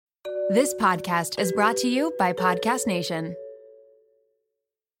This podcast is brought to you by Podcast Nation.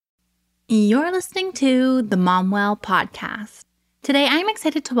 You're listening to the MomWell podcast. Today, I'm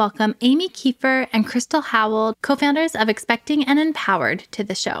excited to welcome Amy Kiefer and Krystle Howald, co-founders of Expecting and Empowered, to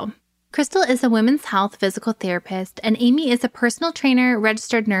the show. Krystle is a women's health physical therapist, and Amy is a personal trainer,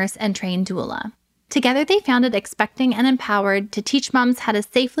 registered nurse, and trained doula. Together, they founded Expecting and Empowered to teach moms how to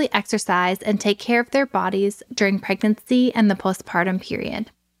safely exercise and take care of their bodies during pregnancy and the postpartum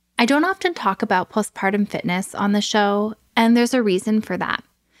period. I don't often talk about postpartum fitness on the show, and there's a reason for that.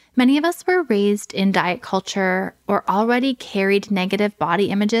 Many of us were raised in diet culture or already carried negative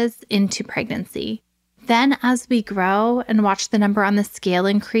body images into pregnancy. Then as we grow and watch the number on the scale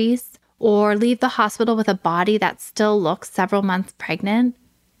increase or leave the hospital with a body that still looks several months pregnant,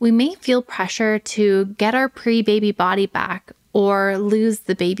 we may feel pressure to get our pre-baby body back or lose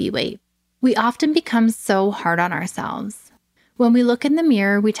the baby weight. We often become so hard on ourselves. When we look in the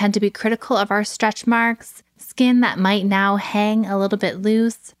mirror, we tend to be critical of our stretch marks, skin that might now hang a little bit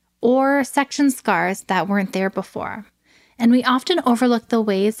loose, or section scars that weren't there before. And we often overlook the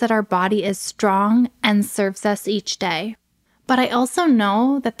ways that our body is strong and serves us each day. But I also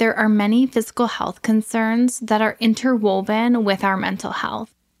know that there are many physical health concerns that are interwoven with our mental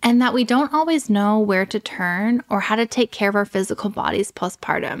health, and that we don't always know where to turn or how to take care of our physical bodies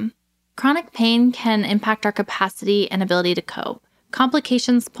postpartum. Chronic pain can impact our capacity and ability to cope.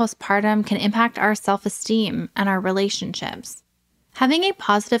 Complications postpartum can impact our self-esteem and our relationships. Having a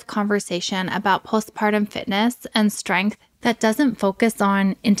positive conversation about postpartum fitness and strength that doesn't focus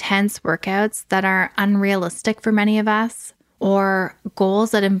on intense workouts that are unrealistic for many of us, or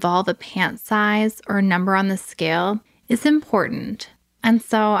goals that involve a pant size or number on the scale, is important. And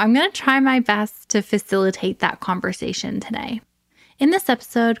so I'm going to try my best to facilitate that conversation today. In this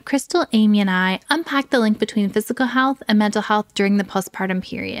episode, Krystle, Amy, and I unpack the link between physical health and mental health during the postpartum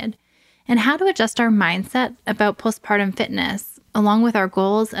period, and how to adjust our mindset about postpartum fitness, along with our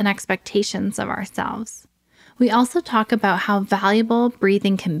goals and expectations of ourselves. We also talk about how valuable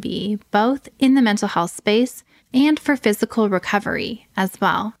breathing can be, both in the mental health space and for physical recovery as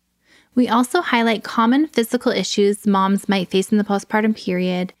well. We also highlight common physical issues moms might face in the postpartum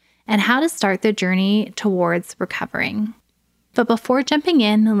period and how to start their journey towards recovering. But before jumping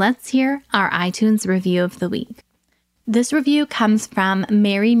in, let's hear our iTunes review of the week. This review comes from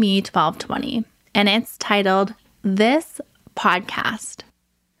MaryMe1220, and it's titled, "This Podcast."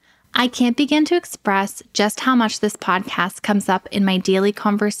 I can't begin to express just how much this podcast comes up in my daily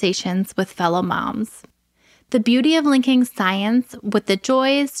conversations with fellow moms. The beauty of linking science with the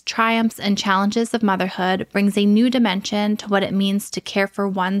joys, triumphs, and challenges of motherhood brings a new dimension to what it means to care for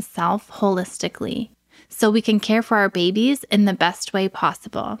oneself holistically, so we can care for our babies in the best way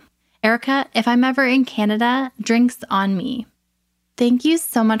possible. Erica, if I'm ever in Canada, drinks on me. Thank you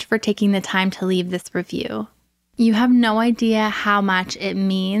so much for taking the time to leave this review. You have no idea how much it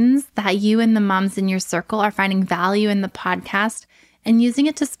means that you and the moms in your circle are finding value in the podcast and using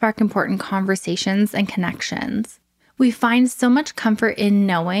it to spark important conversations and connections. We find so much comfort in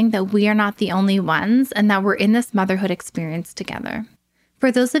knowing that we are not the only ones and that we're in this motherhood experience together.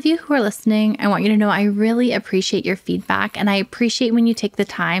 For those of you who are listening, I want you to know I really appreciate your feedback, and I appreciate when you take the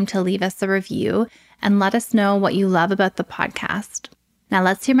time to leave us a review and let us know what you love about the podcast. Now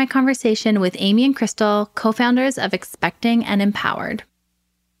let's hear my conversation with Amy and Krystle, co-founders of Expecting and Empowered.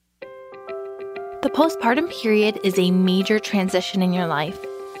 The postpartum period is a major transition in your life.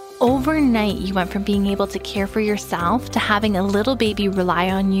 Overnight, you went from being able to care for yourself to having a little baby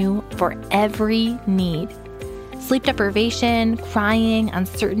rely on you for every need. Sleep deprivation, crying,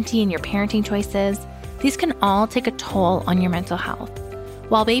 uncertainty in your parenting choices, these can all take a toll on your mental health.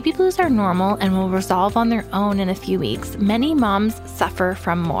 While baby blues are normal and will resolve on their own in a few weeks, many moms suffer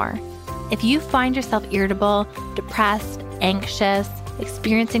from more. If you find yourself irritable, depressed, anxious,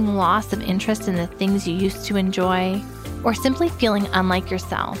 experiencing loss of interest in the things you used to enjoy, or simply feeling unlike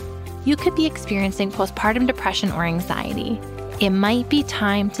yourself, you could be experiencing postpartum depression or anxiety. It might be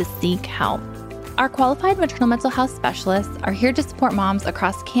time to seek help. Our qualified maternal mental health specialists are here to support moms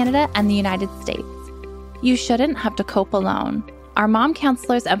across Canada and the United States. You shouldn't have to cope alone. Our mom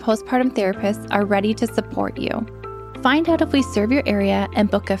counselors and postpartum therapists are ready to support you. Find out if we serve your area and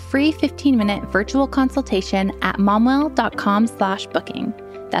book a free 15-minute virtual consultation at momwell.com/booking.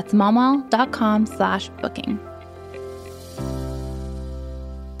 That's momwell.com/booking.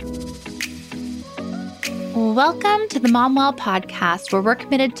 Welcome to the MomWell podcast, where we're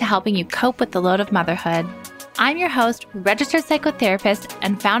committed to helping you cope with the load of motherhood. I'm your host, registered psychotherapist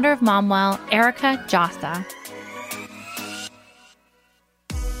and founder of MomWell, Erica Jossa.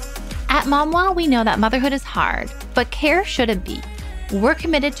 At MomWell, we know that motherhood is hard, but care shouldn't be. We're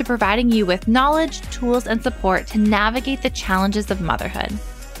committed to providing you with knowledge, tools, and support to navigate the challenges of motherhood.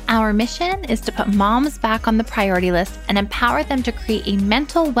 Our mission is to put moms back on the priority list and empower them to create a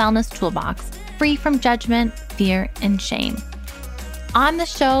mental wellness toolbox free from judgment, fear, and shame. On the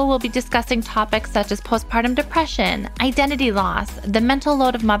show, we'll be discussing topics such as postpartum depression, identity loss, the mental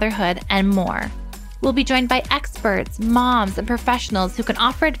load of motherhood, and more. We'll be joined by experts, moms, and professionals who can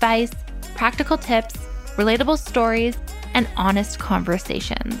offer advice, practical tips, relatable stories, and honest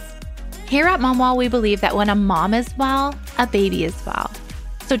conversations. Here at MomWell, we believe that when a mom is well, a baby is well.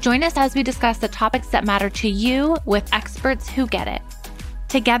 So join us as we discuss the topics that matter to you with experts who get it.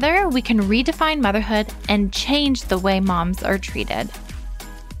 Together, we can redefine motherhood and change the way moms are treated.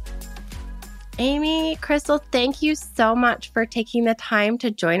 Amy, Krystle, thank you so much for taking the time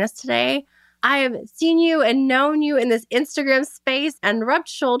to join us today. I have seen you and known you in this Instagram space and rubbed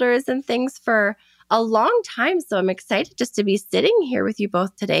shoulders and things for a long time. So I'm excited just to be sitting here with you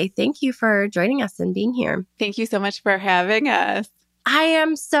both today. Thank you for joining us and being here. Thank you so much for having us. I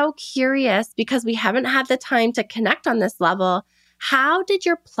am so curious because we haven't had the time to connect on this level. How did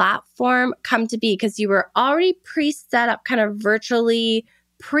your platform come to be? Because you were already pre-set up kind of virtually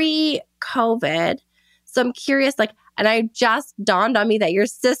pre-COVID. So I'm curious, and I just dawned on me that you're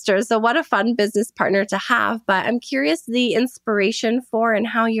sisters. So what a fun business partner to have. But I'm curious the inspiration for and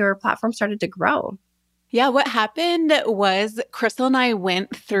how your platform started to grow. Yeah, what happened was Krystle and I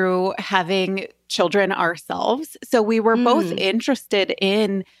went through having children ourselves. So we were both interested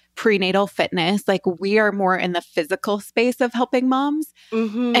in prenatal fitness. We are more in the physical space of helping moms.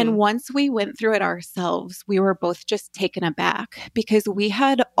 Mm-hmm. And once we went through it ourselves, we were both just taken aback because we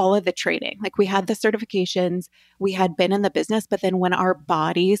had all of the training. We had the certifications, we had been in the business, but then when our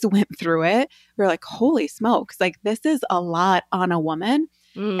bodies went through it, we were like, holy smokes, this is a lot on a woman.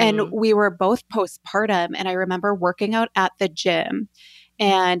 And we were both postpartum. And I remember working out at the gym.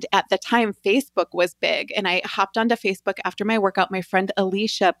 And at the time, Facebook was big. And I hopped onto Facebook after my workout. My friend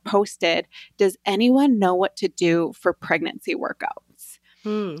Alicia posted, "Does anyone know what to do for pregnancy workouts?"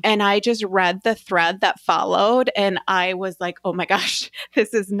 And I just read the thread that followed. And I was like, oh my gosh,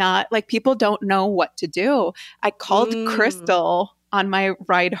 this is not people don't know what to do. I called Krystle on my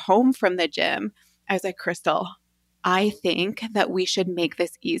ride home from the gym. I was like, Krystle, I think that we should make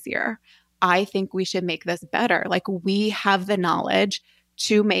this easier. I think we should make this better. We have the knowledge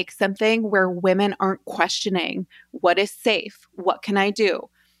to make something where women aren't questioning what is safe, what can I do?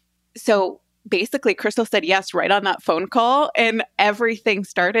 So basically, Krystle said yes right on that phone call, and everything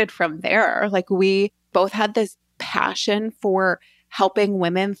started from there. We both had this passion for helping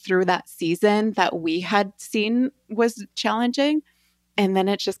women through that season that we had seen was challenging. And then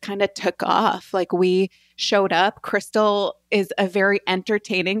it just kind of took off. We showed up. Krystle is a very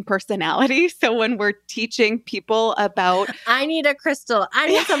entertaining personality. So when we're teaching people about... I need a Krystle. I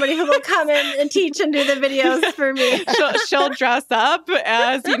need somebody who will come in and teach and do the videos for me. She'll dress up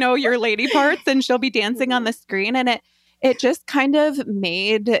as, your lady parts, and she'll be dancing on the screen. And it just kind of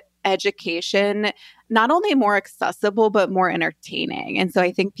made education not only more accessible, but more entertaining. And so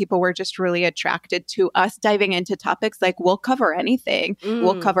I think people were just really attracted to us diving into topics we'll cover anything.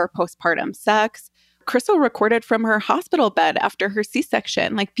 We'll cover postpartum sex. Krystle recorded from her hospital bed after her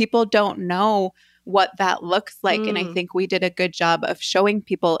C-section. People don't know what that looks like. And I think we did a good job of showing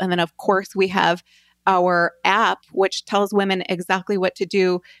people. And then, of course, we have our app, which tells women exactly what to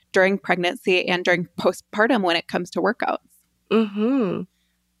do during pregnancy and during postpartum when it comes to workouts. Mm-hmm.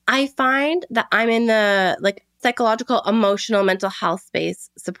 I find that I'm in the psychological, emotional, mental health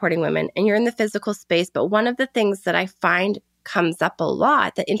space supporting women, and you're in the physical space. But one of the things that I find comes up a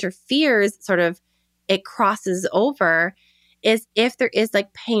lot that interferes, it crosses over, is if there is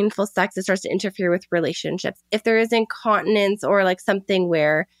painful sex, it starts to interfere with relationships. If there is incontinence or something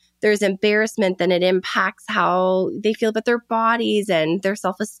where there's embarrassment, then it impacts how they feel about their bodies and their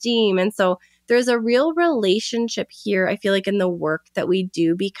self-esteem. And so there's a real relationship here, I feel in the work that we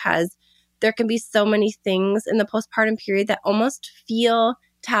do, because there can be so many things in the postpartum period that almost feel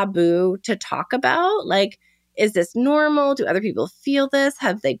taboo to talk about. Is this normal? Do other people feel this?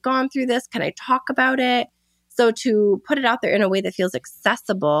 Have they gone through this? Can I talk about it? So to put it out there in a way that feels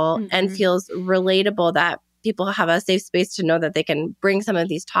accessible and feels relatable, that people have a safe space to know that they can bring some of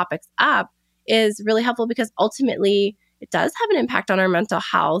these topics up, is really helpful, because ultimately it does have an impact on our mental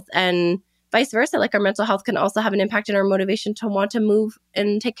health, and vice versa. Our mental health can also have an impact in our motivation to want to move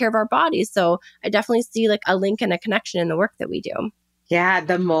and take care of our bodies. So I definitely see a link and a connection in the work that we do. Yeah,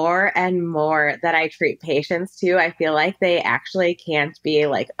 the more and more that I treat patients too, I feel like they actually can't be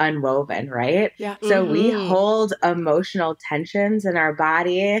unwoven, right? Yeah. So we hold emotional tensions in our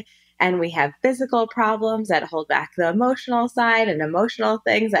body, And we have physical problems that hold back the emotional side and emotional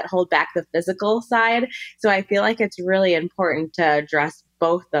things that hold back the physical side. So I feel like it's really important to address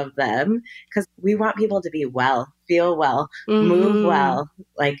both of them because we want people to be well, feel well, move well,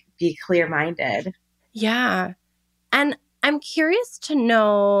 like be clear-minded. Yeah. And I'm curious to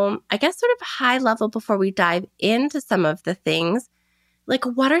know, I guess sort of high level before we dive into some of the things, like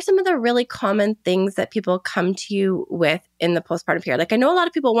what are some of the really common things that people come to you with in the postpartum period? Like I know a lot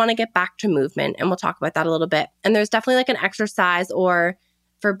of people want to get back to movement and we'll talk about that a little bit. And there's definitely like an exercise or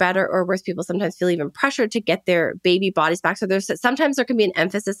for better or worse, people sometimes feel even pressured to get their baby bodies back. So sometimes there can be an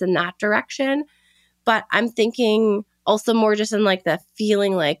emphasis in that direction. But I'm thinking also more just in like the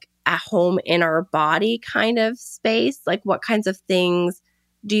feeling like at home in our body kind of space. Like what kinds of things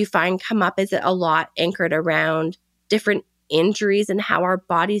do you find come up? Is it a lot anchored around different injuries and how our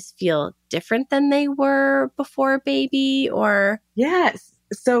bodies feel different than they were before baby or? Yes.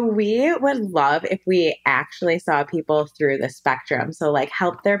 So we would love if we actually saw people through the spectrum. So like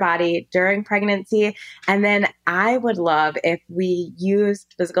help their body during pregnancy. And then I would love if we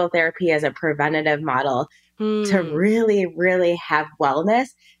used physical therapy as a preventative model to really, really have wellness.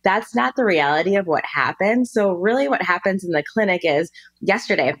 That's not the reality of what happens. So really what happens in the clinic is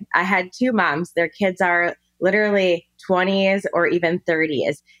yesterday I had 2 moms, their kids are literally 20s or even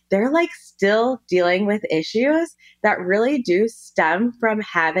 30s. They're like still dealing with issues that really do stem from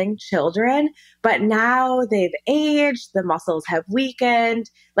having children, but now they've aged, the muscles have weakened,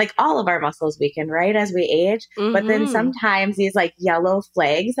 like all of our muscles weaken, right, as we age. But then sometimes these like yellow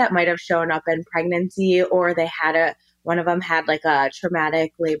flags that might have shown up in pregnancy, or one of them had like a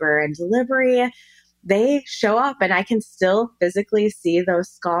traumatic labor and delivery, they show up and I can still physically see those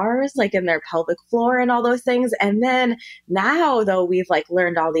scars like in their pelvic floor and all those things. And then now though, we've like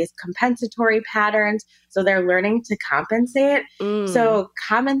learned all these compensatory patterns. So they're learning to compensate. So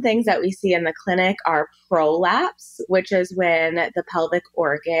common things that we see in the clinic are prolapse, which is when the pelvic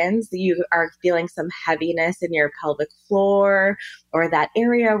organs, you are feeling some heaviness in your pelvic floor or that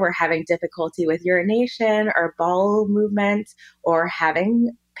area where having difficulty with urination or bowel movement or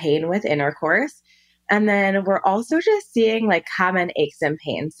having pain with intercourse. And then we're also just seeing like common aches and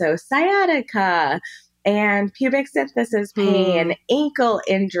pains. So sciatica and pubic symphysis pain, ankle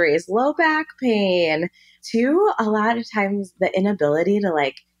injuries, low back pain, to a lot of times the inability to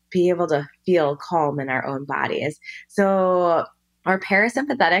like be able to feel calm in our own bodies. So our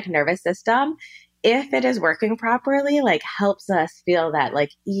parasympathetic nervous system, if it is working properly, like helps us feel that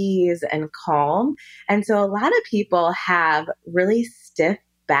like ease and calm. And so a lot of people have really stiff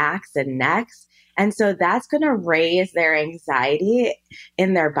backs and necks. And so that's going to raise their anxiety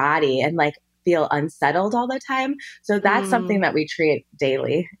in their body and like feel unsettled all the time. So that's something that we treat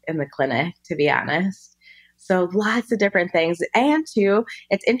daily in the clinic, to be honest. So lots of different things. And too,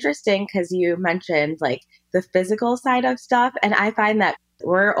 it's interesting because you mentioned like the physical side of stuff. And I find that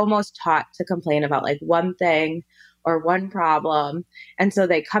we're almost taught to complain about like one thing or one problem. And so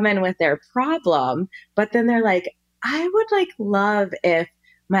they come in with their problem, but then they're like, I would like love if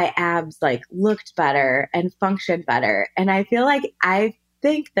my abs like looked better and functioned better. And I feel like I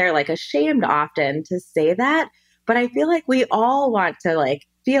think they're like ashamed often to say that, but I feel like we all want to like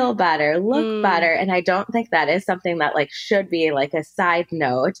feel better, look better. And I don't think that is something that like should be like a side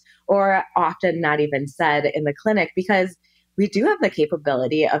note or often not even said in the clinic, because we do have the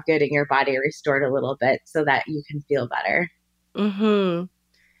capability of getting your body restored a little bit so that you can feel better.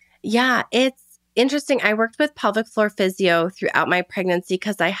 Yeah, it's interesting. I worked with pelvic floor physio throughout my pregnancy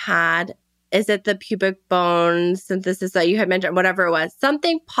because I had, is it the pubic bone synthesis that you had mentioned, whatever it was,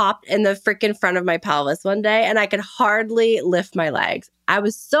 something popped in the freaking front of my pelvis one day and I could hardly lift my legs. I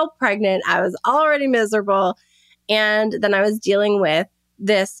was so pregnant. I was already miserable. And then I was dealing with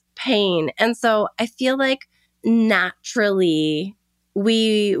this pain. And so I feel like naturally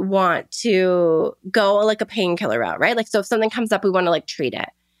we want to go like a painkiller route, right? Like, so if something comes up, we want to like treat it.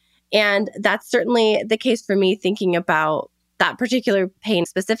 And that's certainly the case for me thinking about that particular pain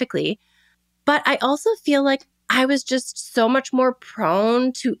specifically. But I also feel like I was just so much more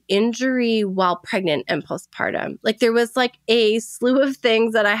prone to injury while pregnant and postpartum. Like there was like a slew of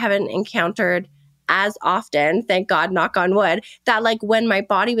things that I haven't encountered as often, thank God, knock on wood, that like when my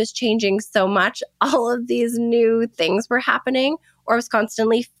body was changing so much, all of these new things were happening, or I was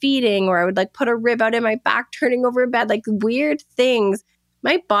constantly feeding, or I would like put a rib out in my back, turning over in bed, like weird things.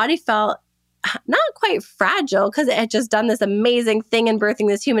 My body felt not quite fragile because it had just done this amazing thing in birthing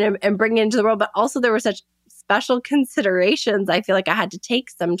this human and bringing it into the world. But also there were such special considerations I feel like I had to take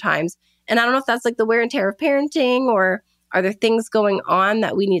sometimes. And I don't know if that's like the wear and tear of parenting, or are there things going on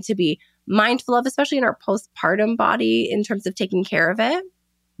that we need to be mindful of, especially in our postpartum body in terms of taking care of it?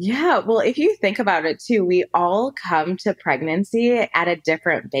 Yeah. Well, if you think about it too, we all come to pregnancy at a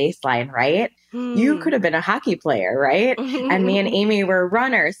different baseline, right? You could have been a hockey player, right? And me and Amy were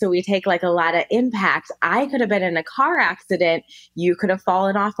runners. So we take like a lot of impact. I could have been in a car accident. You could have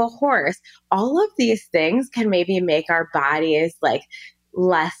fallen off a horse. All of these things can maybe make our bodies like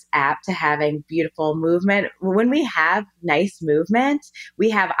less apt to having beautiful movement. When we have nice movement, we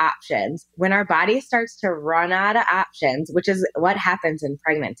have options. When our body starts to run out of options, which is what happens in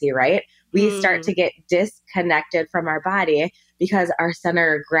pregnancy, right? We start to get disconnected from our body because our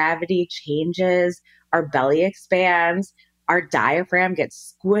center of gravity changes, our belly expands, our diaphragm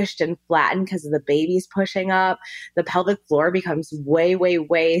gets squished and flattened because the baby's pushing up. The pelvic floor becomes way, way,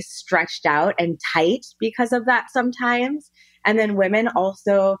 way stretched out and tight because of that sometimes. And then women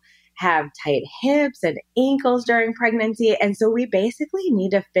also have tight hips and ankles during pregnancy. And so we basically need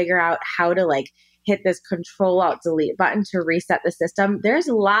to figure out how to like hit this control alt delete button to reset the system. There's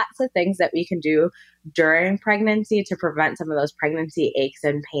lots of things that we can do during pregnancy to prevent some of those pregnancy aches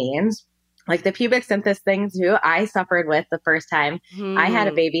and pains. Like the pubic symphysis thing too, I suffered with the first time I had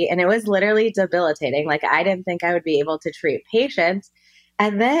a baby, and it was literally debilitating. Like I didn't think I would be able to treat patients.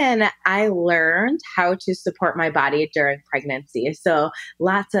 And then I learned how to support my body during pregnancy. So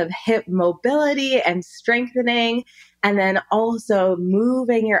lots of hip mobility and strengthening, and then also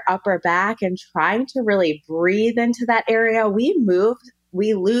moving your upper back and trying to really breathe into that area. We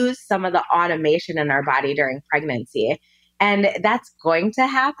lose some of the automation in our body during pregnancy. And that's going to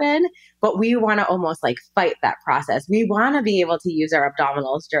happen, but we want to almost like fight that process. We want to be able to use our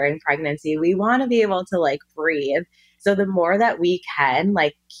abdominals during pregnancy. We want to be able to like breathe. So the more that we can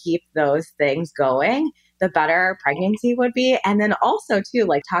like keep those things going, the better our pregnancy would be. And then also too,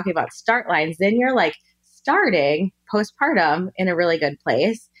 like talking about start lines, then you're like starting postpartum in a really good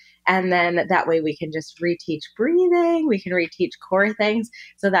place. And then that way we can just reteach breathing. We can reteach core things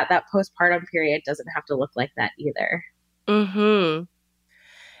so that that postpartum period doesn't have to look like that either.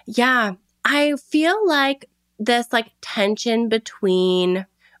 Yeah. I feel like this like tension between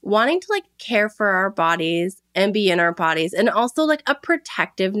wanting to like care for our bodies and be in our bodies, and also like a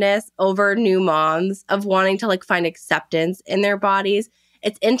protectiveness over new moms of wanting to like find acceptance in their bodies.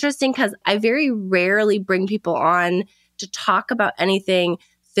 It's interesting because I very rarely bring people on to talk about anything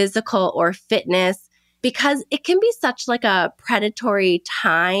physical or fitness, because it can be such like a predatory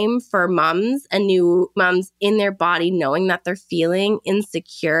time for moms and new moms in their body, knowing that they're feeling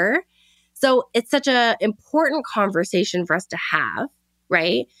insecure. So it's such an important conversation for us to have,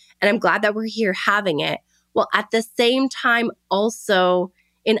 right? And I'm glad that we're here having it. Well, at the same time, also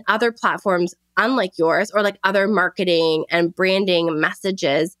in other platforms, unlike yours, or like other marketing and branding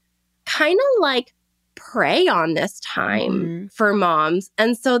messages, kind of like prey on this time for moms.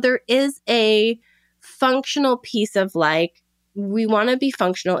 And so there is a functional piece of like, we want to be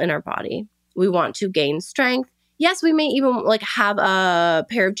functional in our body. We want to gain strength. Yes, we may even like have a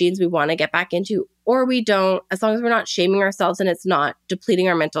pair of jeans we want to get back into, or we don't, as long as we're not shaming ourselves and it's not depleting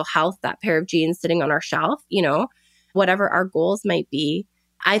our mental health, that pair of jeans sitting on our shelf, you know, whatever our goals might be.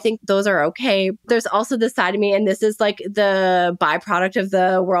 I think those are okay. There's also this side of me, and this is like the byproduct of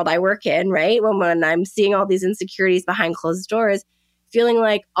the world I work in, right? When I'm seeing all these insecurities behind closed doors, feeling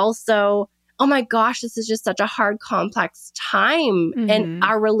like also, oh my gosh, this is just such a hard, complex time. And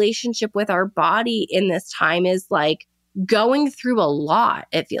our relationship with our body in this time is like going through a lot,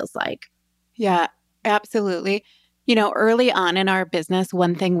 it feels like. Yeah, absolutely. You know, early on in our business,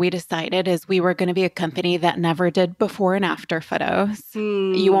 one thing we decided is we were going to be a company that never did before and after photos.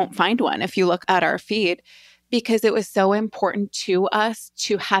 You won't find one if you look at our feed, because it was so important to us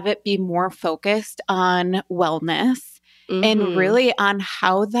to have it be more focused on wellness and really on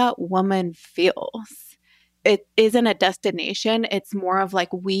how that woman feels. It isn't a destination. It's more of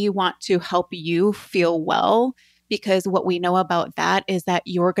like, we want to help you feel well, because what we know about that is that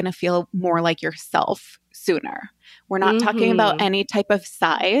you're going to feel more like yourself sooner. We're not talking about any type of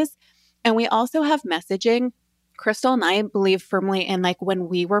size. And we also have messaging. Krystle and I believe firmly in like when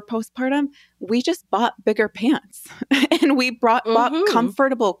we were postpartum, we just bought bigger pants and we bought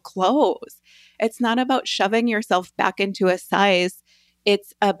comfortable clothes. It's not about shoving yourself back into a size.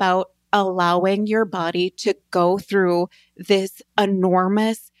 It's about allowing your body to go through this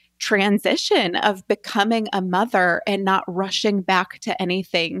enormous transition of becoming a mother and not rushing back to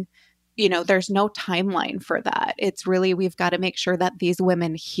anything. You know, there's no timeline for that. It's really, we've got to make sure that these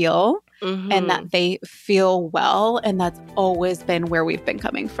women heal and that they feel well. And that's always been where we've been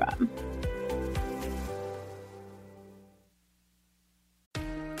coming from.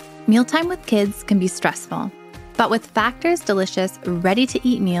 Mealtime with kids can be stressful, but with Factor's delicious,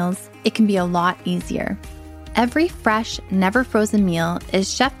 ready-to-eat meals, it can be a lot easier. Every fresh, never frozen meal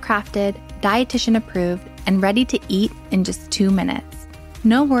is chef-crafted, dietitian approved, and ready to eat in just 2 minutes.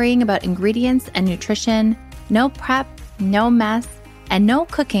 No worrying about ingredients and nutrition, no prep, no mess, and no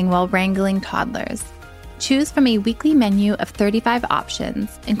cooking while wrangling toddlers. Choose from a weekly menu of 35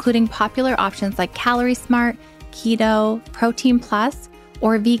 options, including popular options like Calorie Smart, Keto, Protein Plus,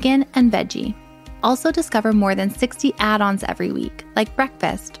 or Vegan and Veggie. Also discover more than 60 add-ons every week, like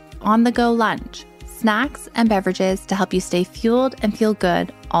breakfast, on-the-go lunch, snacks, and beverages to help you stay fueled and feel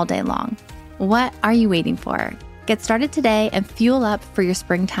good all day long. What are you waiting for? Get started today and fuel up for your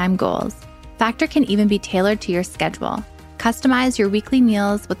springtime goals. Factor can even be tailored to your schedule. Customize your weekly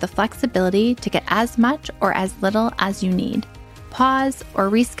meals with the flexibility to get as much or as little as you need. Pause or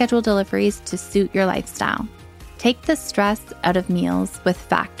reschedule deliveries to suit your lifestyle. Take the stress out of meals with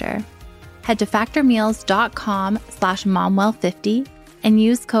Factor. Head to factormeals.com/momwell50 and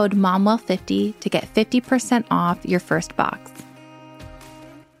use code momwell50 to get 50% off your first box.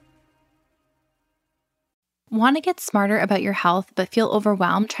 Want to get smarter about your health but feel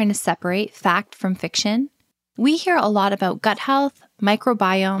overwhelmed trying to separate fact from fiction? We hear a lot about gut health,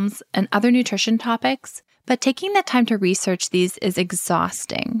 microbiomes, and other nutrition topics, but taking the time to research these is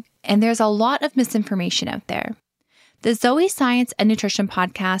exhausting, and there's a lot of misinformation out there. The Zoe Science and Nutrition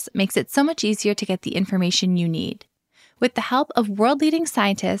podcast makes it so much easier to get the information you need. With the help of world-leading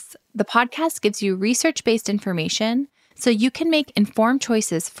scientists, the podcast gives you research-based information so you can make informed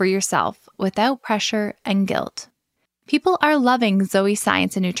choices for yourself without pressure and guilt. People are loving Zoe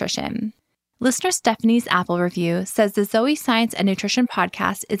Science and Nutrition. Listener Stephanie's Apple review says the Zoe Science and Nutrition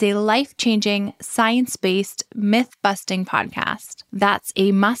podcast is a life-changing, science-based, myth-busting podcast. That's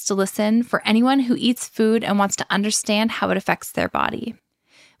a must-listen for anyone who eats food and wants to understand how it affects their body.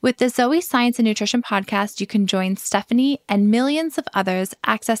 With the Zoe Science and Nutrition podcast, you can join Stephanie and millions of others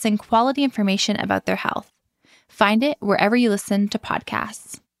accessing quality information about their health. Find it wherever you listen to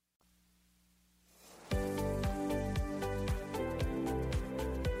podcasts.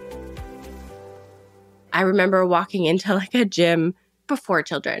 I remember walking into like a gym before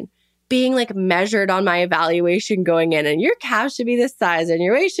children, being like measured on my evaluation going in, and your calves should be this size and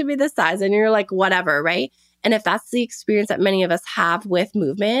your waist should be this size, and you're like, whatever, right? And if that's the experience that many of us have with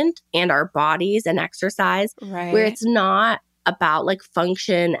movement and our bodies and exercise, Right. where it's not about like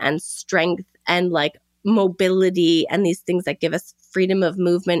function and strength and like mobility and these things that give us freedom of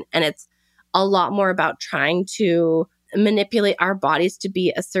movement, and it's a lot more about trying to manipulate our bodies to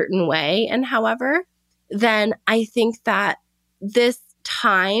be a certain way and however, then I think that this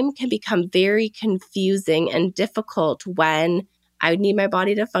time can become very confusing and difficult when I need my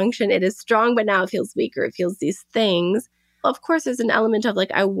body to function. It is strong, but now it feels weaker. It feels these things. Of course, there's an element of like,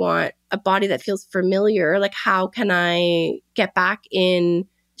 I want a body that feels familiar. Like, how can I get back in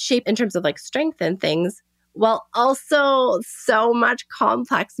shape in terms of like strength and things? Well, also so much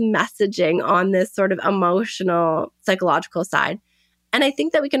complex messaging on this sort of emotional, psychological side. And I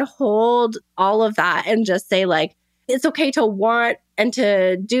think that we can hold all of that and just say like, it's okay to want and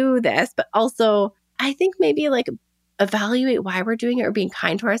to do this, but also I think maybe like evaluate why we're doing it or being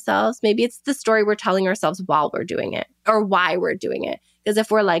kind to ourselves. Maybe it's the story we're telling ourselves while we're doing it or why we're doing it. Because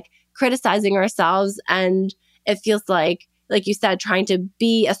if we're like criticizing ourselves and it feels like you said, trying to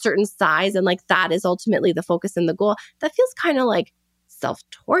be a certain size and like that is ultimately the focus and the goal, that feels kind of like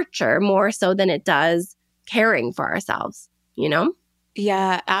self-torture more so than it does caring for ourselves, you know?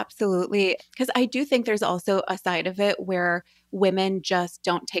 Yeah, absolutely. Because I do think there's also a side of it where women just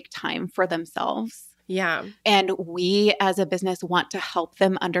don't take time for themselves. Yeah. And we as a business want to help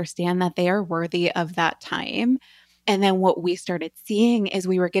them understand that they are worthy of that time. And then what we started seeing is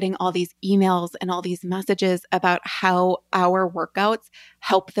we were getting all these emails and all these messages about how our workouts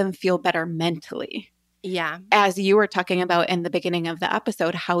help them feel better mentally. Yeah. As you were talking about in the beginning of the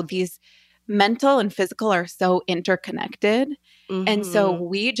episode, how these mental and physical are so interconnected. Mm-hmm. And so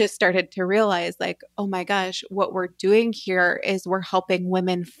we just started to realize like, oh my gosh, what we're doing here is we're helping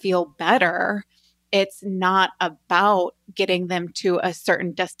women feel better. It's not about getting them to a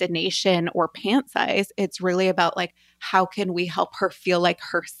certain destination or pant size. It's really about like, how can we help her feel like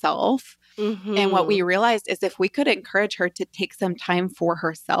herself? Mm-hmm. And what we realized is if we could encourage her to take some time for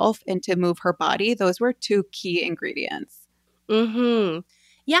herself and to move her body, those were two key ingredients. Mm-hmm.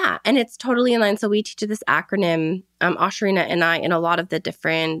 Yeah. And it's totally in line. So we teach this acronym, Asharina and I, in a lot of the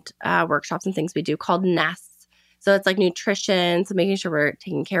different workshops and things we do called NEST. So it's like nutrition, so making sure we're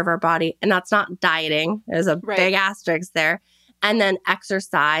taking care of our body. And that's not dieting. There's a big asterisk there. And then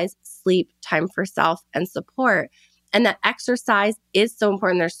exercise, sleep, time for self, and support. And that exercise is so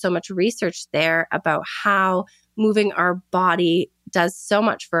important. There's so much research there about how moving our body does so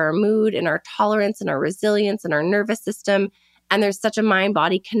much for our mood and our tolerance and our resilience and our nervous system. And there's such a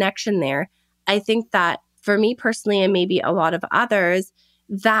mind-body connection there. I think that for me personally, and maybe a lot of others,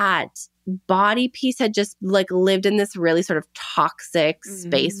 that body piece had just like lived in this really sort of toxic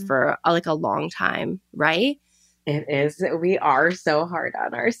space for like a long time, right? It is. We are so hard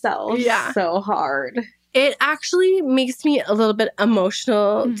on ourselves. Yeah. So hard. It actually makes me a little bit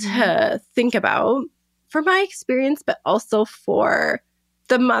emotional to think about for my experience, but also for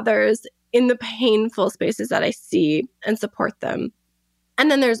the mothers in the painful spaces that I see and support them. And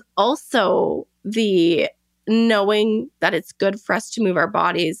then there's also the knowing that it's good for us to move our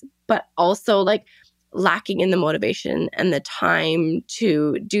bodies, but also like lacking in the motivation and the time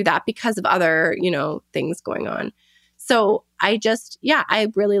to do that because of other, things going on. So I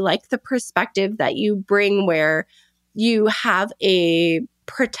really like the perspective that you bring where you have a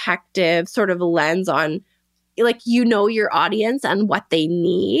protective sort of lens on, like, your audience and what they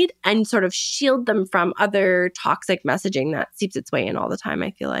need and sort of shield them from other toxic messaging that seeps its way in all the time,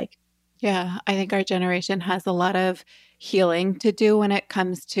 I feel like. Yeah, I think our generation has a lot of healing to do when it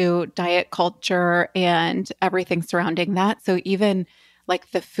comes to diet culture and everything surrounding that. So even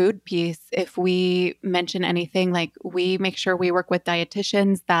like the food piece, if we mention anything, like we make sure we work with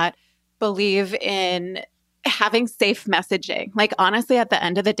dietitians that believe in having safe messaging. Like honestly, at the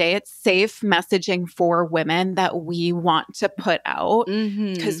end of the day, it's safe messaging for women that we want to put out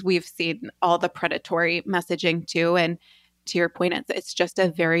because we've seen all the predatory messaging too. And to your point, it's just a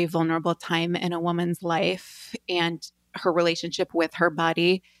very vulnerable time in a woman's life, and her relationship with her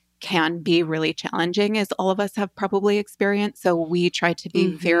body can be really challenging, as all of us have probably experienced. So we try to be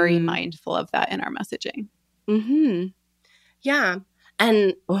very mindful of that in our messaging. Yeah.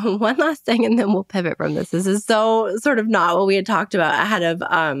 And one last thing, and then we'll pivot from this. This is so sort of not what we had talked about ahead of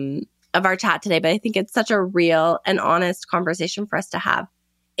our chat today, but I think it's such a real and honest conversation for us to have,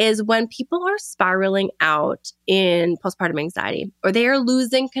 is when people are spiraling out in postpartum anxiety, or they are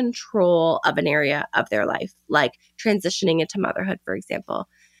losing control of an area of their life, like transitioning into motherhood, for example.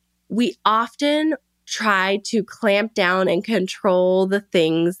 We often try to clamp down and control the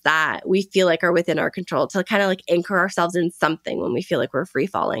things that we feel like are within our control, to kind of like anchor ourselves in something when we feel like we're free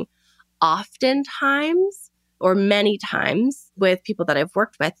falling. Oftentimes, or many times with people that I've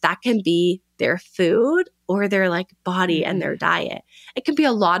worked with, that can be their food or their like body and their diet. It can be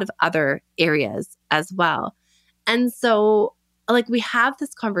a lot of other areas as well. And so like we have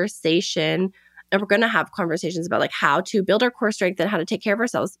this conversation, and we're going to have conversations about like how to build our core strength and how to take care of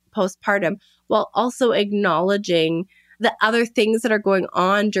ourselves postpartum, while also acknowledging the other things that are going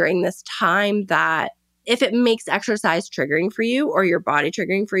on during this time, that if it makes exercise triggering for you or your body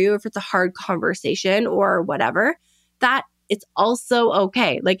triggering for you, if it's a hard conversation or whatever, that it's also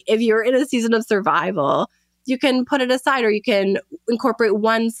okay. Like if you're in a season of survival, you can put it aside, or you can incorporate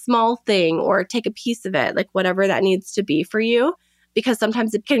one small thing or take a piece of it, like whatever that needs to be for you, because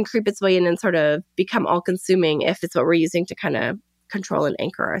sometimes it can creep its way in and sort of become all consuming if it's what we're using to kind of control and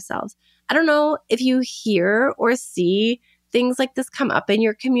anchor ourselves. I don't know if you hear or see things like this come up in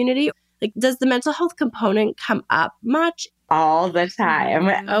your community. Like, does the mental health component come up much? All the time.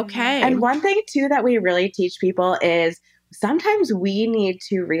 Okay. And one thing too that we really teach people is sometimes we need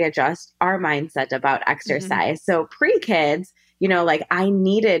to readjust our mindset about exercise. So pre-kids, like I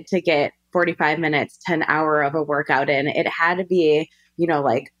needed to get 45 minutes to an hour of a workout in. It had to be,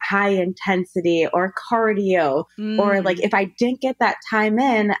 like high intensity or cardio, or like if I didn't get that time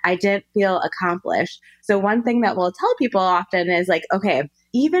in, I didn't feel accomplished. So one thing that we'll tell people often is like, okay,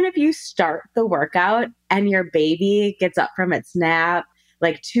 even if you start the workout and your baby gets up from its nap,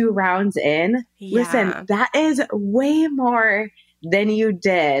 like 2 rounds in, listen, that is way more than you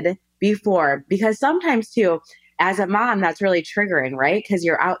did before. Because sometimes too, as a mom, that's really triggering, right? Because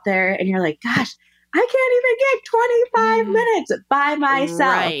you're out there and you're like, gosh, I can't even get 25 minutes by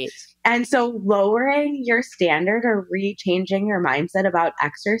myself. Right. And so lowering your standard or changing your mindset about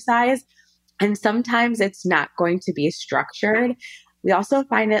exercise, and sometimes it's not going to be structured. We also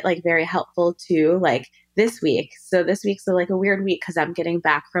find it like very helpful to like this week. So this week's like a weird week because I'm getting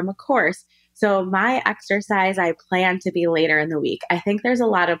back from a course. So my exercise, I plan to be later in the week. I think there's a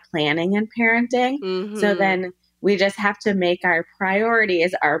lot of planning in parenting. So then we just have to make our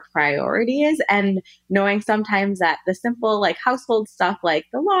priorities, and knowing sometimes that the simple like household stuff like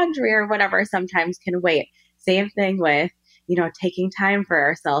the laundry or whatever sometimes can wait. Same thing with, taking time for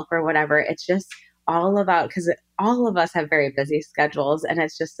ourselves or whatever. It's just all about, because all of us have very busy schedules, and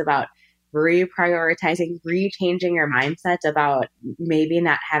it's just about reprioritizing, rechanging your mindset about maybe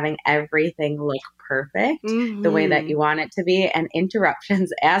not having everything look perfect the way that you want it to be. And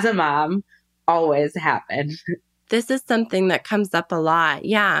interruptions as a mom always happen. This is something that comes up a lot.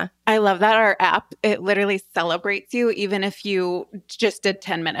 Yeah. I love that our app, it literally celebrates you even if you just did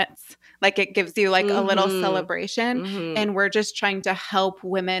 10 minutes. Like it gives you like a little celebration. And we're just trying to help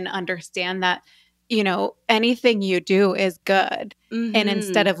women understand that, you know, anything you do is good. And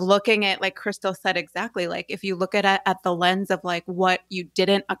instead of looking at, like Krystle said exactly, like if you look at the lens of like what you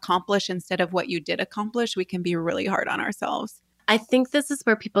didn't accomplish instead of what you did accomplish, we can be really hard on ourselves. I think this is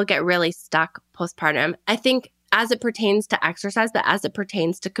where people get really stuck postpartum. I think as it pertains to exercise, but as it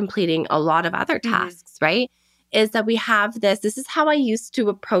pertains to completing a lot of other tasks, right? Is that we have this is how I used to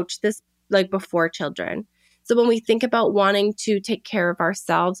approach this like before children. So when we think about wanting to take care of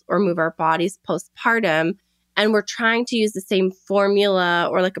ourselves or move our bodies postpartum, and we're trying to use the same formula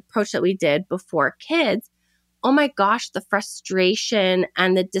or like approach that we did before kids, oh my gosh, the frustration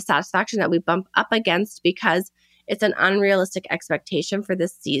and the dissatisfaction that we bump up against because it's an unrealistic expectation for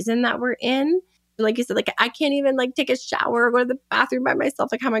this season that we're in. Like you said, like I can't even like take a shower or go to the bathroom by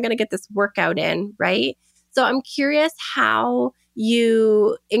myself. Like how am I going to get this workout in, right? So I'm curious how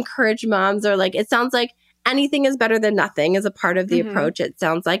you encourage moms, or like it sounds like anything is better than nothing is a part of the approach, it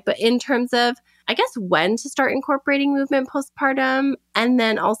sounds like. But in terms of, I guess, when to start incorporating movement postpartum, and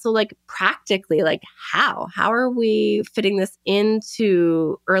then also like practically, like how are we fitting this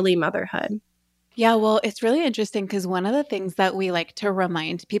into early motherhood? Yeah, well, it's really interesting because one of the things that we like to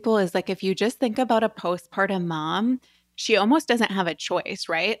remind people is like, if you just think about a postpartum mom, she almost doesn't have a choice,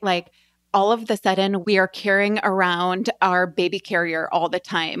 right? Like all of the sudden we are carrying around our baby carrier all the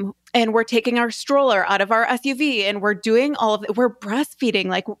time, and we're taking our stroller out of our SUV, and we're doing all of it. We're breastfeeding,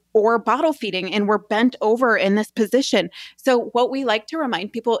 like, or bottle feeding, and we're bent over in this position. So what we like to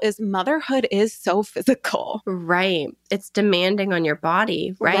remind people is motherhood is so physical. Right. It's demanding on your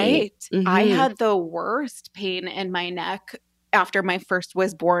body, right? I had the worst pain in my neck after my first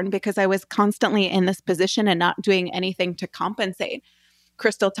was born because I was constantly in this position and not doing anything to compensate.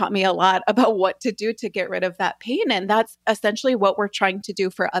 Krystle taught me a lot about what to do to get rid of that pain. And that's essentially what we're trying to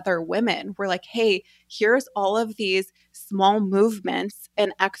do for other women. We're like, hey, here's all of these small movements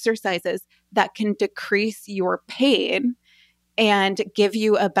and exercises that can decrease your pain and give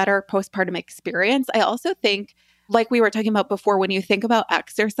you a better postpartum experience. I also think, like we were talking about before, when you think about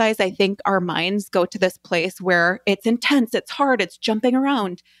exercise, I think our minds go to this place where it's intense, it's hard, it's jumping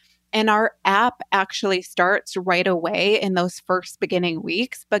around. And our app actually starts right away in those first beginning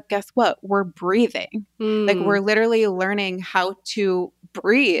weeks. But guess what? We're breathing. Like we're literally learning how to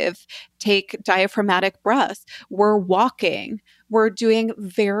breathe, take diaphragmatic breaths. We're walking. We're doing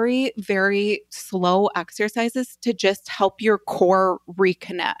very, very slow exercises to just help your core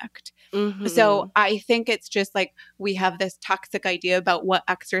reconnect. So I think it's just like we have this toxic idea about what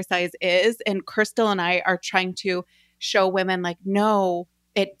exercise is. And Krystle and I are trying to show women like, no,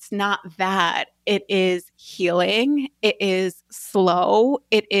 it's not that. It is healing. It is slow.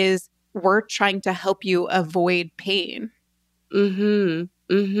 It is, we're trying to help you avoid pain.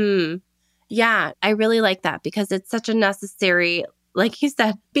 Yeah, I really like that because it's such a necessary, like you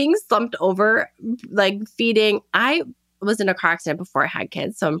said, being slumped over, like feeding. I was in a car accident before I had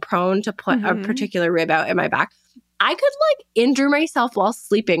kids, so I'm prone to put a particular rib out in my back. I could like injure myself while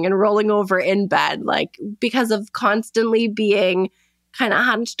sleeping and rolling over in bed, like because of constantly being kind of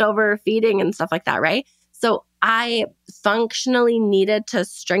hunched over feeding and stuff like that, right? So I functionally needed to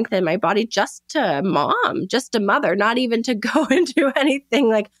strengthen my body just to mom, just to mother, not even to go into anything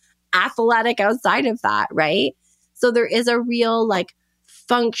like athletic outside of that, right? So there is a real like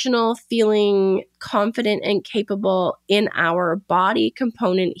functional feeling confident and capable in our body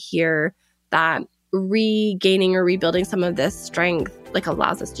component here that regaining or rebuilding some of this strength like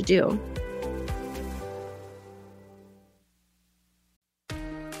allows us to do.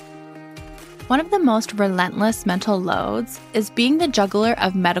 One of the most relentless mental loads is being the juggler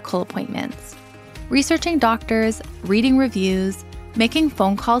of medical appointments. Researching doctors, reading reviews, making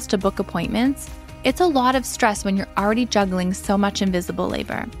phone calls to book appointments, it's a lot of stress when you're already juggling so much invisible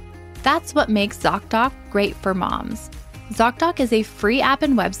labor. That's what makes ZocDoc great for moms. ZocDoc is a free app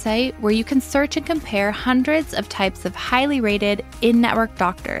and website where you can search and compare hundreds of types of highly rated in-network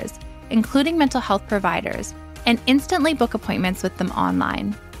doctors, including mental health providers, and instantly book appointments with them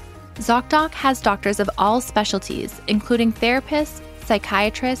online. ZocDoc has doctors of all specialties, including therapists,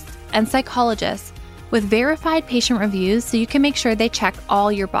 psychiatrists, and psychologists, with verified patient reviews so you can make sure they check all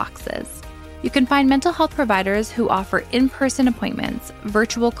your boxes. You can find mental health providers who offer in-person appointments,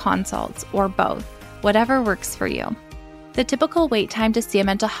 virtual consults, or both, whatever works for you. The typical wait time to see a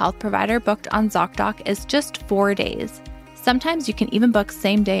mental health provider booked on ZocDoc is just 4 days. Sometimes you can even book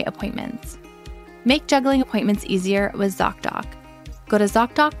same-day appointments. Make juggling appointments easier with ZocDoc. Go to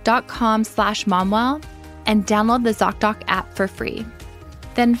ZocDoc.com/momwell, and download the ZocDoc app for free.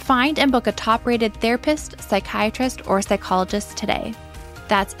 Then find and book a top-rated therapist, psychiatrist, or psychologist today.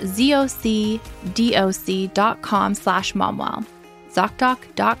 That's ZocDoc.com/momwell.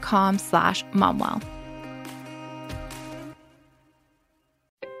 ZocDoc.com/momwell.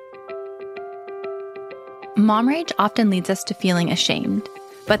 Mom rage often leads us to feeling ashamed,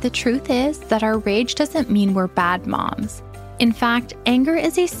 but the truth is that our rage doesn't mean we're bad moms. In fact, anger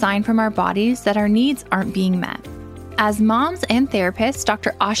is a sign from our bodies that our needs aren't being met. As moms and therapists,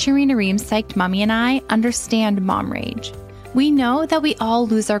 Dr. Ashirina Ream's Psyched Mummy and I understand mom rage. We know that we all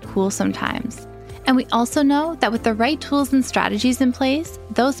lose our cool sometimes. And we also know that with the right tools and strategies in place,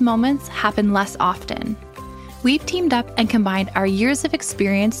 those moments happen less often. We've teamed up and combined our years of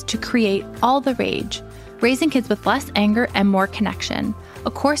experience to create All the Rage, Raising Kids with Less Anger and More Connection,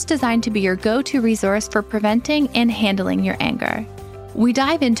 a course designed to be your go-to resource for preventing and handling your anger. We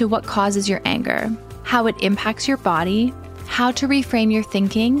dive into what causes your anger, how it impacts your body, how to reframe your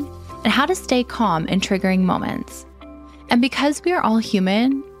thinking, and how to stay calm in triggering moments. And because we are all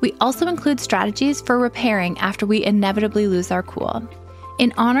human, we also include strategies for repairing after we inevitably lose our cool.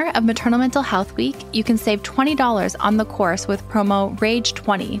 In honor of Maternal Mental Health Week, you can save $20 on the course with promo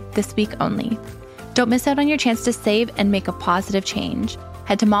RAGE20 this week only. Don't miss out on your chance to save and make a positive change.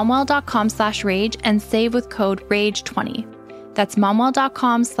 Head to momwell.com/rage and save with code RAGE20. That's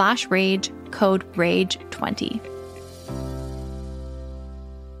momwell.com/rage, code RAGE20.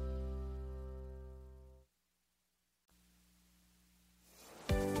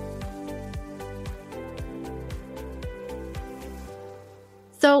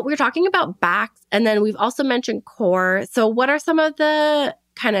 So we're talking about backs, and then we've also mentioned core. So what are some of the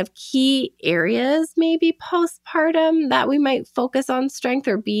kind of key areas maybe postpartum that we might focus on strength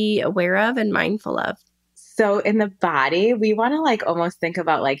or be aware of and mindful of? So in the body, we want to like almost think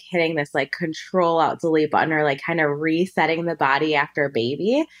about like hitting this like control alt delete button or like kind of resetting the body after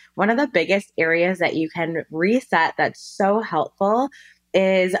baby. One of the biggest areas that you can reset that's so helpful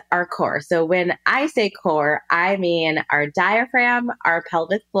is our core. So when I say core, I mean our diaphragm, our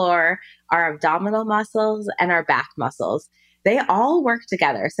pelvic floor, our abdominal muscles, and our back muscles. They all work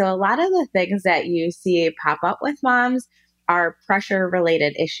together. So a lot of the things that you see pop up with moms are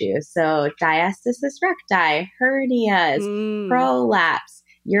pressure-related issues. So diastasis recti, hernias, prolapse,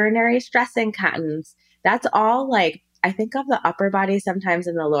 urinary stress incontinence. That's all like, I think of the upper body sometimes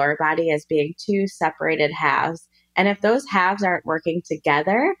and the lower body as being two separated halves. And if those halves aren't working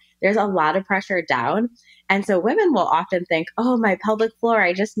together, there's a lot of pressure down. And so women will often think, oh, my pelvic floor,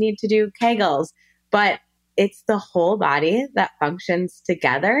 I just need to do Kegels. But it's the whole body that functions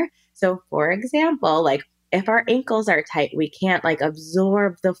together. So for example, like if our ankles are tight, we can't like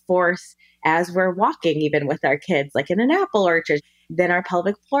absorb the force as we're walking, even with our kids, like in an apple orchard. Then our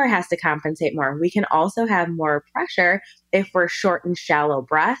pelvic floor has to compensate more. We can also have more pressure if we're short and shallow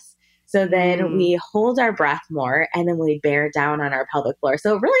breaths. So then we hold our breath more and then we bear down on our pelvic floor.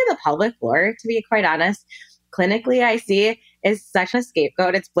 So really the pelvic floor, to be quite honest, clinically I see is such a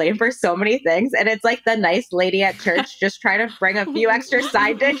scapegoat. It's blamed for so many things. And it's like the nice lady at church just trying to bring a few extra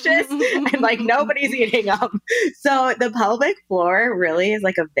side dishes and like nobody's eating them. So the pelvic floor really is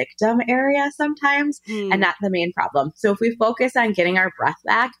like a victim area sometimes and not the main problem. So if we focus on getting our breath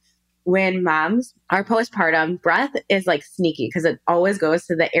back, when moms are postpartum, breath is like sneaky because it always goes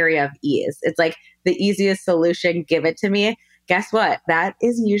to the area of ease. It's like the easiest solution, give it to me. Guess what? That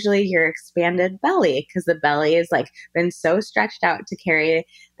is usually your expanded belly because the belly is like been so stretched out to carry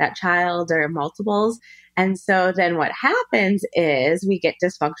that child or multiples. And so then what happens is we get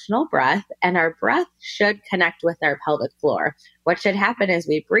dysfunctional breath and our breath should connect with our pelvic floor. What should happen is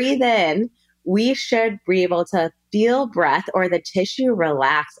we breathe in. We should be able to feel breath or the tissue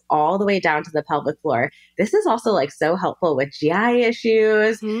relax all the way down to the pelvic floor. This is also like so helpful with GI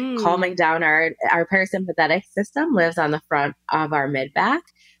issues, calming down our parasympathetic system lives on the front of our mid back.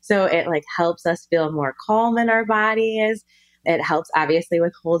 So it like helps us feel more calm in our bodies. It helps obviously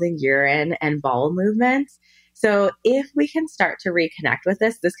with holding urine and bowel movements. So if we can start to reconnect with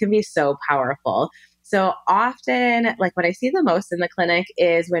this can be so powerful. So often, like what I see the most in the clinic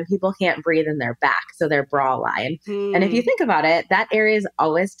is when people can't breathe in their back, so their bra line. And if you think about it, that area is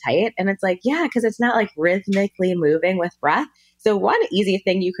always tight. And it's like, yeah, because it's not like rhythmically moving with breath. So one easy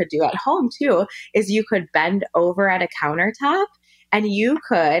thing you could do at home too is you could bend over at a countertop and you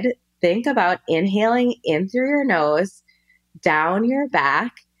could think about inhaling in through your nose, down your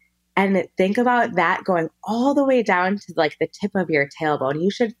back, and think about that going all the way down to like the tip of your tailbone.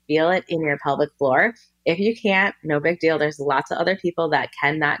 You should feel it in your pelvic floor. If you can't, no big deal. There's lots of other people that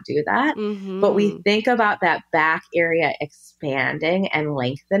cannot do that. But we think about that back area expanding and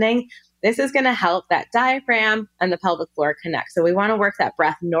lengthening. this is going to help that diaphragm and the pelvic floor connect. So we want to work that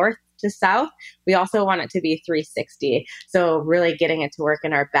breath north to south. We also want it to be 360. So really getting it to work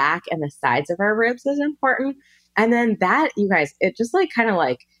in our back and the sides of our ribs is important. And then that, you guys, it just like kind of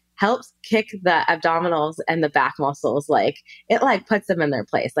like helps kick the abdominals and the back muscles. Like it like puts them in their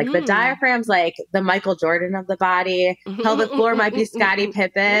place. Like the diaphragm's like the Michael Jordan of the body. Pelvic floor might be Scottie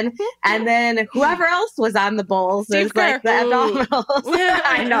Pippen. And then whoever else was on the bowls is like the abdominals.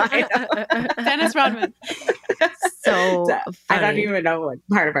 I know. Dennis Rodman. So I don't even know what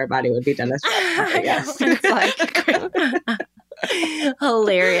part of our body would be Dennis Rodman, I guess. It's like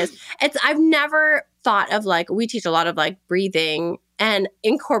hilarious. I've never thought of like, we teach a lot of like breathing, and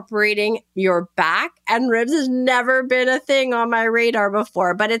incorporating your back and ribs has never been a thing on my radar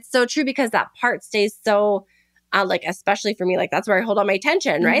before. But it's so true because that part stays so, like, especially for me, like that's where I hold all my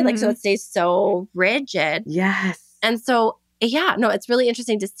tension, right? Like, so it stays so rigid. Yes. And so, yeah, no, it's really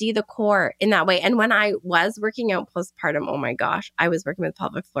interesting to see the core in that way. And when I was working out postpartum, oh my gosh, I was working with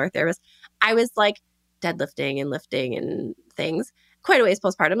pelvic floor therapists. I was like deadlifting and lifting and things quite a ways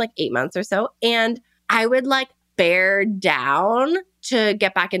postpartum, like 8 months or so. And I would like bear down to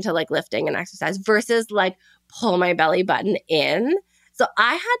get back into like lifting and exercise versus like pull my belly button in. So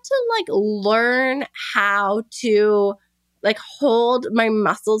I had to like learn how to like hold my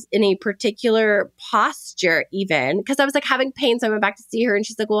muscles in a particular posture even because I was like having pain. So I went back to see her and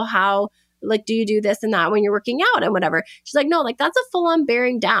she's like, well, how like do you do this and that when you're working out and whatever? She's like, no, like that's a full on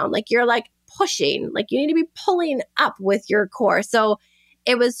bearing down. Like you're like pushing, like you need to be pulling up with your core. So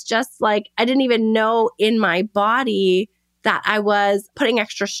it was just like, I didn't even know in my body that I was putting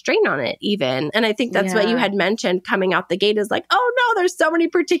extra strain on it even. And I think that's what you had mentioned coming out the gate is like, oh no, there's so many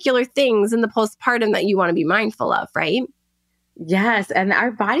particular things in the postpartum that you want to be mindful of, right? Yes. And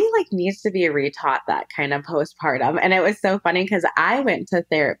our body like needs to be retaught that kind of postpartum. And it was so funny because I went to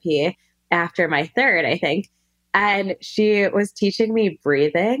therapy after my third, I think, and she was teaching me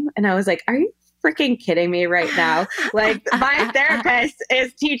breathing. And I was like, are you freaking kidding me right now? Like my therapist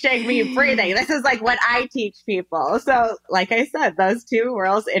is teaching me breathing. This is like what I teach people. So like I said, those two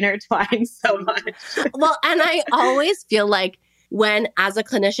worlds intertwine so much. Well, and I always feel like when as a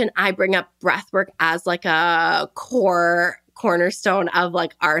clinician, I bring up breath work as like a cornerstone of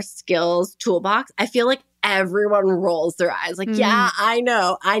like our skills toolbox, I feel like everyone rolls their eyes like, yeah, I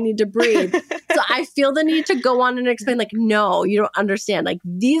know, I need to breathe. So I feel the need to go on and explain like, no, you don't understand. Like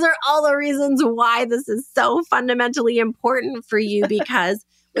these are all the reasons why this is so fundamentally important for you because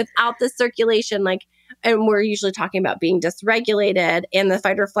without the circulation, like, and we're usually talking about being dysregulated and the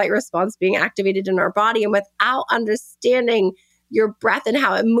fight or flight response being activated in our body. And without understanding your breath and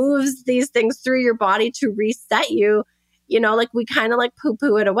how it moves these things through your body to reset you, you know, like we kind of like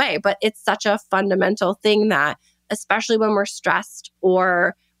poo-poo it away, but it's such a fundamental thing that, especially when we're stressed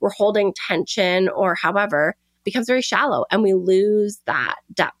or we're holding tension or however, becomes very shallow and we lose that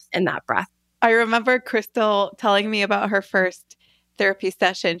depth and that breath. I remember Krystle telling me about her first therapy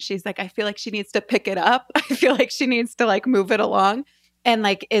session. She's like, I feel like she needs to pick it up. I feel like she needs to like move it along. And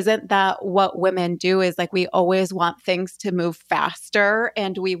like, isn't that what women do is like, we always want things to move faster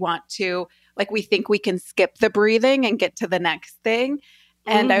and we want to, like, we think we can skip the breathing and get to the next thing.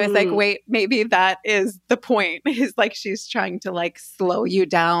 And I was like, wait, maybe that is the point is like, she's trying to like slow you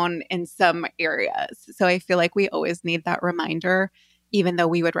down in some areas. So I feel like we always need that reminder, even though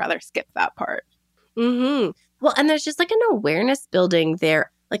we would rather skip that part. Well, and there's just like an awareness building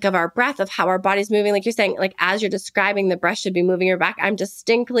there, like of our breath, of how our body's moving. Like you're saying, like as you're describing the breath should be moving your back, I'm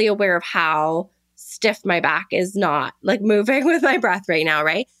distinctly aware of how stiff my back is not like moving with my breath right now,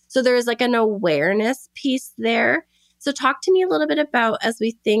 right? So there's like an awareness piece there. So talk to me a little bit about, as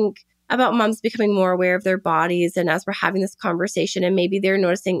we think about moms becoming more aware of their bodies and as we're having this conversation and maybe they're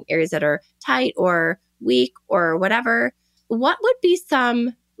noticing areas that are tight or weak or whatever, what would be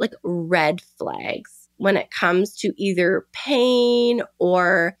some like red flags when it comes to either pain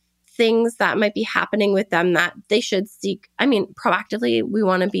or things that might be happening with them that they should seek? I mean, proactively, we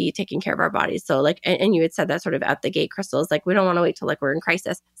want to be taking care of our bodies. So like, and you had said that sort of at the gate, Krystle, is like, we don't want to wait till like we're in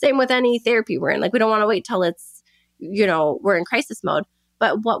crisis. Same with any therapy we're in. Like, we don't want to wait till it's, you know, we're in crisis mode.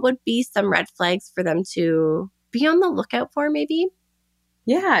 But what would be some red flags for them to be on the lookout for maybe?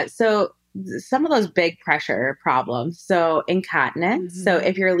 Yeah. So some of those big pressure problems. So incontinence. So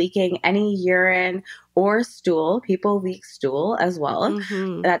if you're leaking any urine or stool, people leak stool as well.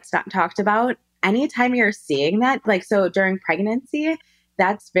 That's not talked about. Anytime you're seeing that, like, so during pregnancy,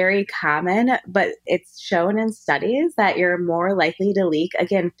 that's very common, but it's shown in studies that you're more likely to leak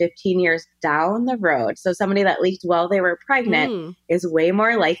again 15 years down the road. So somebody that leaked while they were pregnant is way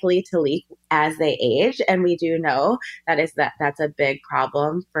more likely to leak as they age. And we do know that's a big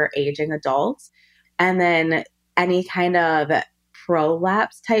problem for aging adults. And then any kind of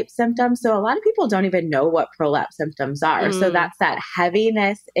prolapse type symptoms. So a lot of people don't even know what prolapse symptoms are. So that's that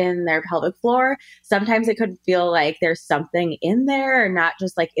heaviness in their pelvic floor. Sometimes it could feel like there's something in there or not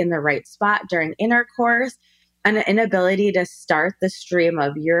just like in the right spot during intercourse. An inability to start the stream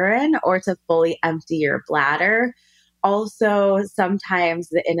of urine or to fully empty your bladder. Also, sometimes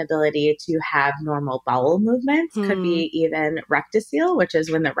the inability to have normal bowel movements could be even rectocele, which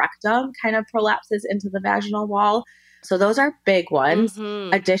is when the rectum kind of prolapses into the vaginal wall. So those are big ones.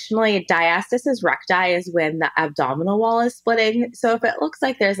 Additionally, diastasis recti is when the abdominal wall is splitting. So if it looks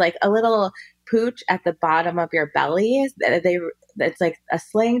like there's like a little pooch at the bottom of your belly, it's like a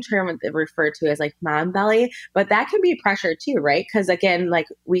slang term referred to as like mom belly, but that can be pressure too, right? Because again, like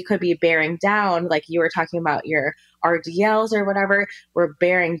we could be bearing down, like you were talking about your RDLs or whatever, we're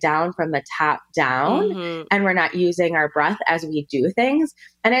bearing down from the top down and we're not using our breath as we do things.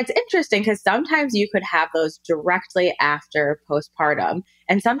 And it's interesting because sometimes you could have those directly after postpartum.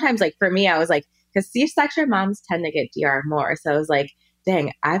 And sometimes like for me, I was like, because C-section moms tend to get DR more. So I was like,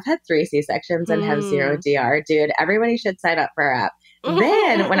 dang, I've had 3 C-sections and have 0 DR. Dude, everybody should sign up for our app.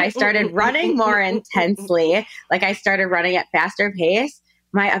 Then when I started running more intensely, like I started running at faster pace,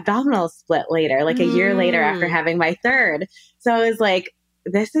 my abdominals split later, like a year later after having my 3rd. So I was like,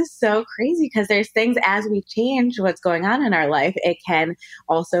 this is so crazy because there's things as we change what's going on in our life, it can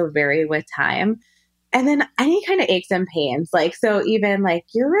also vary with time. And then any kind of aches and pains, like, so even like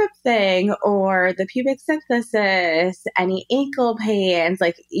your rib thing or the pubic symphysis, any ankle pains,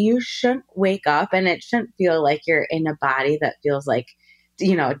 like you shouldn't wake up and it shouldn't feel like you're in a body that feels like,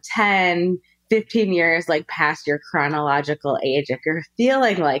 10, 15 years, like past your chronological age. If you're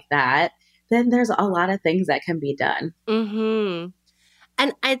feeling like that, then there's a lot of things that can be done.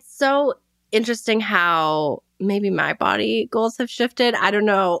 And it's so interesting how maybe my body goals have shifted. I don't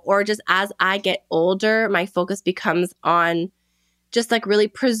know. Or just as I get older, my focus becomes on just like really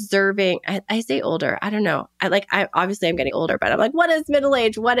preserving. I say older. I don't know. I obviously I'm getting older, but I'm like, what is middle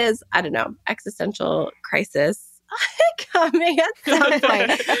age? What is, I don't know, existential crisis coming at some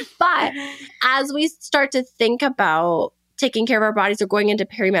point. But as we start to think about taking care of our bodies or going into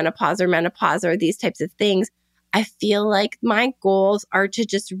perimenopause or menopause or these types of things, I feel like my goals are to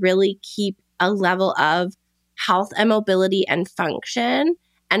just really keep a level of health and mobility and function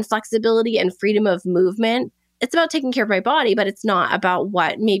and flexibility and freedom of movement. It's about taking care of my body, but it's not about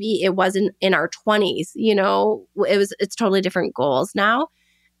what maybe it wasn't in our 20s. It's totally different goals now.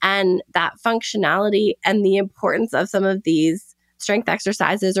 And that functionality and the importance of some of these strength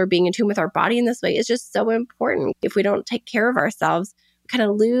exercises or being in tune with our body in this way is just so important. If we don't take care of ourselves, kind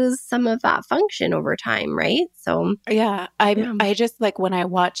of lose some of that function over time, right? So I just like when I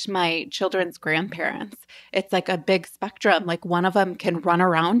watch my children's grandparents, it's like a big spectrum. Like one of them can run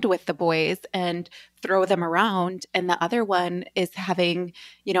around with the boys and throw them around, and the other one is having,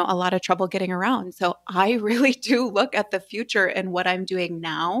 a lot of trouble getting around. So I really do look at the future and what I'm doing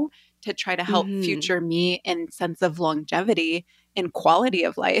now to try to help future me in sense of longevity and quality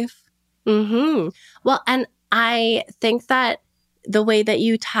of life. Well, and I think that the way that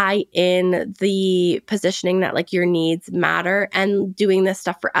you tie in the positioning that like your needs matter and doing this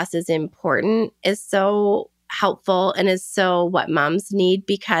stuff for us is important is so helpful and is so what moms need,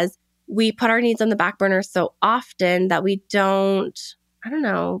 because we put our needs on the back burner so often that we don't,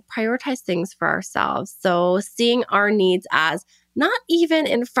 prioritize things for ourselves. So seeing our needs as not even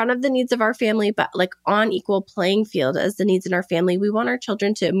in front of the needs of our family, but like on equal playing field as the needs in our family. We want our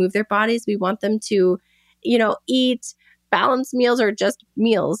children to move their bodies. We want them to, eat balanced meals or just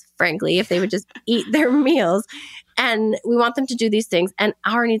meals, frankly, if they would just eat their meals. And we want them to do these things. And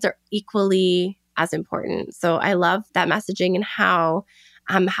our needs are equally as important. So I love that messaging and how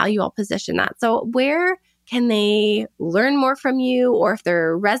you all position that. So where can they learn more from you, or if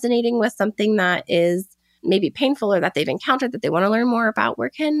they're resonating with something that is maybe painful or that they've encountered that they want to learn more about, where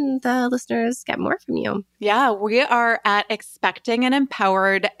can the listeners get more from you? Yeah, we are at Expecting and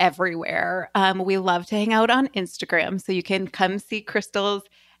Empowered everywhere. We love to hang out on Instagram, so you can come see Krystle's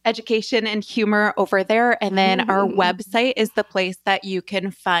education and humor over there. And then our website is the place that you can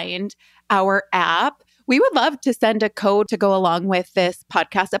find our app. We would love to send a code to go along with this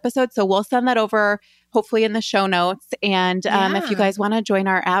podcast episode. So we'll send that over hopefully in the show notes. And if you guys want to join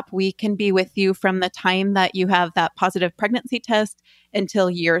our app, we can be with you from the time that you have that positive pregnancy test until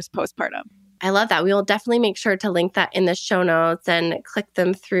years postpartum. I love that. We will definitely make sure to link that in the show notes and click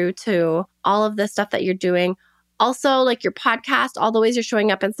them through to all of the stuff that you're doing. Also, like your podcast, all the ways you're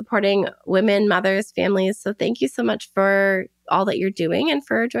showing up and supporting women, mothers, families. So thank you so much for all that you're doing and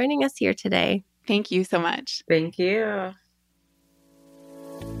for joining us here today. Thank you so much. Thank you.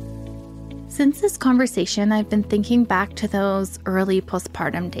 Since this conversation, I've been thinking back to those early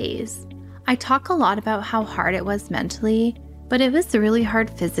postpartum days. I talk a lot about how hard it was mentally, but it was really hard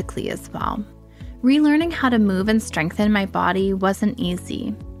physically as well. Relearning how to move and strengthen my body wasn't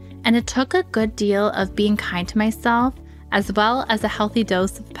easy, and it took a good deal of being kind to myself, as well as a healthy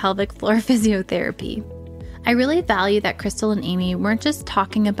dose of pelvic floor physiotherapy. I really value that Krystle and Amy weren't just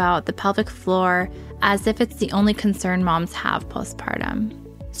talking about the pelvic floor as if it's the only concern moms have postpartum.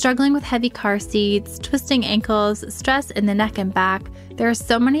 Struggling with heavy car seats, twisting ankles, stress in the neck and back, there are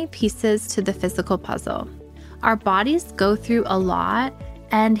so many pieces to the physical puzzle. Our bodies go through a lot,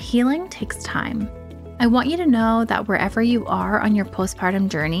 and healing takes time. I want you to know that wherever you are on your postpartum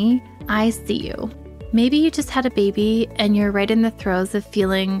journey, I see you. Maybe you just had a baby and you're right in the throes of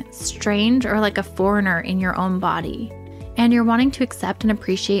feeling strange or like a foreigner in your own body, and you're wanting to accept and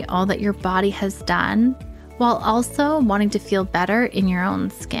appreciate all that your body has done, while also wanting to feel better in your own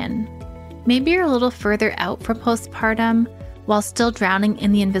skin. Maybe you're a little further out from postpartum while still drowning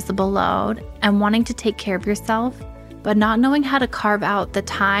in the invisible load and wanting to take care of yourself, but not knowing how to carve out the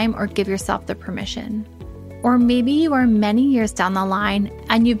time or give yourself the permission. Or maybe you are many years down the line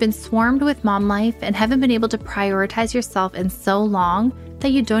and you've been swarmed with mom life and haven't been able to prioritize yourself in so long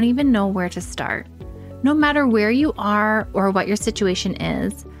that you don't even know where to start. No matter where you are or what your situation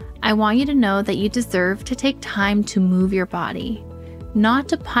is, I want you to know that you deserve to take time to move your body, not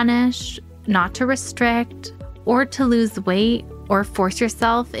to punish, not to restrict, or to lose weight or force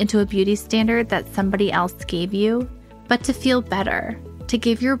yourself into a beauty standard that somebody else gave you, but to feel better, to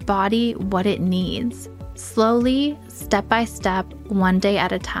give your body what it needs, slowly, step by step, one day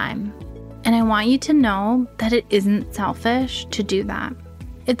at a time. And I want you to know that it isn't selfish to do that.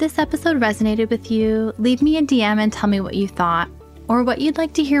 If this episode resonated with you, leave me a DM and tell me what you thought, or what you'd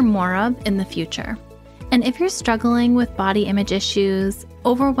like to hear more of in the future. And if you're struggling with body image issues,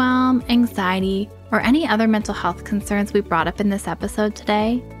 overwhelm, anxiety, or any other mental health concerns we brought up in this episode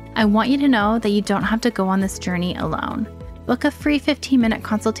today, I want you to know that you don't have to go on this journey alone. Book a free 15-minute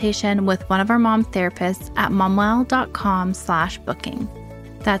consultation with one of our mom therapists at momwell.com/booking.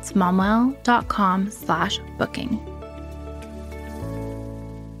 That's momwell.com/booking.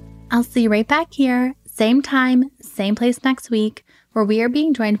 I'll see you right back here, same time, same place next week, where we are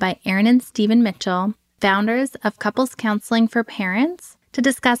being joined by Erin and Stephen Mitchell, founders of Couples Counseling for Parents, to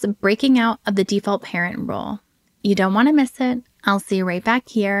discuss breaking out of the default parent role. You don't want to miss it. I'll see you right back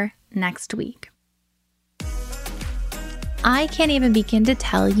here next week. I can't even begin to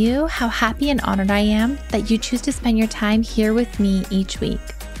tell you how happy and honored I am that you choose to spend your time here with me each week.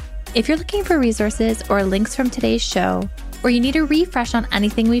 If you're looking for resources or links from today's show, or you need a refresh on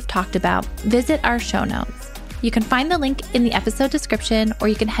anything we've talked about, visit our show notes. You can find the link in the episode description, or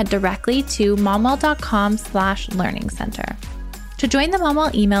you can head directly to momwell.com/learning center. To join the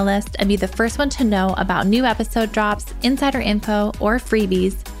Momwell email list and be the first one to know about new episode drops, insider info, or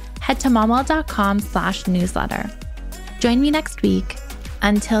freebies, head to momwell.com/newsletter. Join me next week.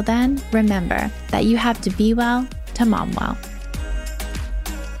 Until then, remember that you have to be well to mom well.